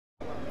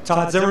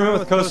Todd Zimmerman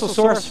with Coastal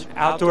Source,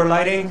 outdoor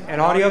lighting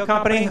and audio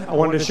company. I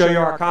wanted to show you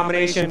our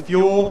combination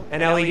fuel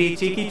and LED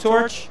tiki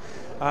torch.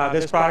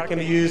 This product can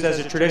be used as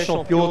a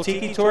traditional fuel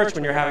tiki torch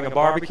when you're having a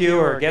barbecue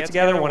or a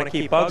get-together, want to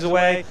keep bugs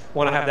away,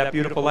 want to have that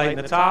beautiful light in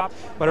the top,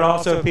 but it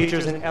also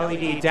features an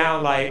LED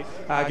downlight.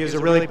 Gives a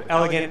really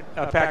elegant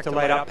effect to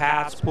light up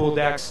paths, pool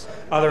decks,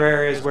 other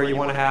areas where you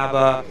want to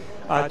have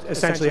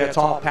essentially a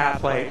tall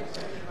path light.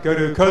 Go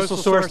to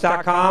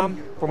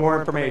coastalsource.com for more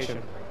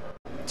information.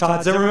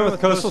 Todd Zimmerman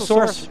with Coastal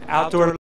Source, outdoor